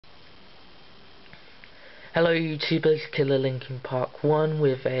Hello YouTubers, Killer Linkin Park 1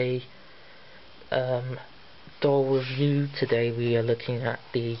 with a doll review. Today we are looking at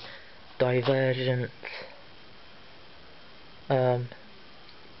the Divergent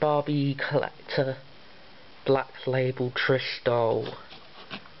Barbie collector black label Trish doll.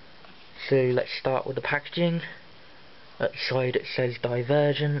 So let's start with the packaging. At the side it says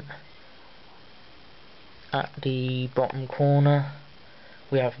Divergent. At the bottom corner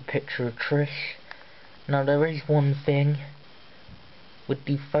we have a picture of Trish. Now there is one thing with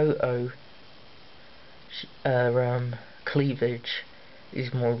the photo, cleavage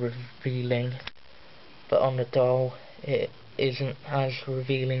is more revealing, but on the doll it isn't as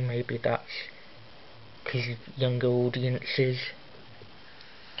revealing. Maybe that's because of younger audiences,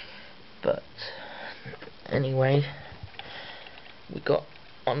 but anyway, we got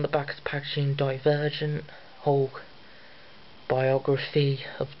on the back of the packaging Divergent, whole biography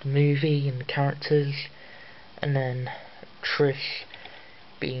of the movie and the characters, and then Trish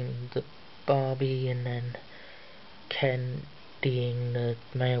being the Barbie, and then Ken being the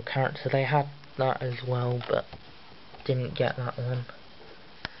male character. They had that as well, but didn't get that one.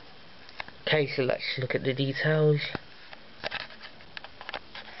 Okay, so let's look at the details.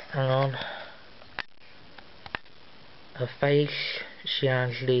 Hang on. Her face, she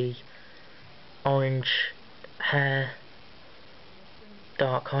has the orange hair,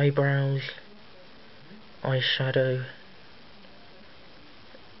 dark eyebrows, eyeshadow,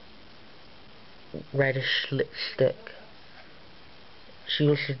 reddish lipstick. She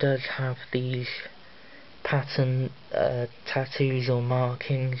also does have these pattern tattoos or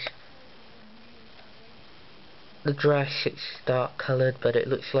markings. The dress, it's dark coloured, but it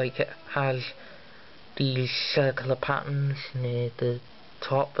looks like it has these circular patterns near the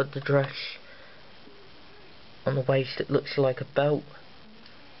top of the dress. On the waist it looks like a belt,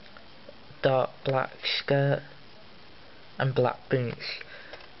 dark black skirt and black boots.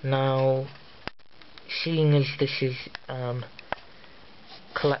 Now, seeing as this is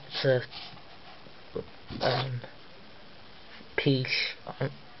collector piece,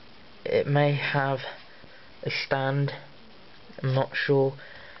 it may have a stand, I'm not sure,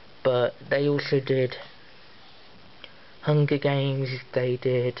 but they also did Hunger Games, they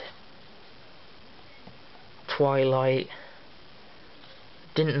did Twilight,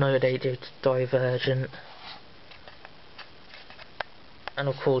 didn't know they did Divergent, and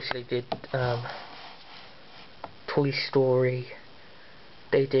of course they did Toy Story.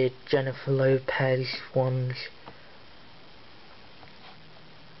 They did Jennifer Lopez ones,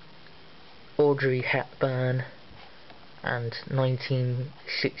 Audrey Hepburn, and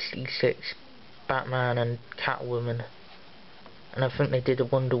 1966 Batman and Catwoman, and I think they did a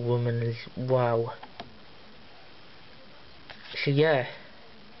Wonder Woman as well. So yeah,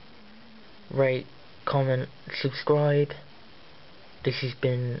 rate, comment, subscribe. This has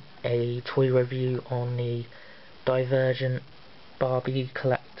been a toy review on the Divergent Barbie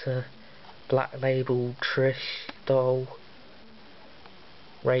collector black label Trish doll.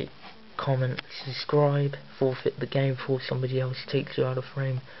 Rate, comment, subscribe. Forfeit the game before somebody else takes you out of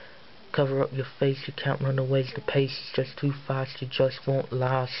frame. Cover up your face, you can't run away. The pace is just too fast, you just won't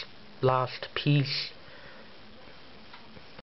last. Peace.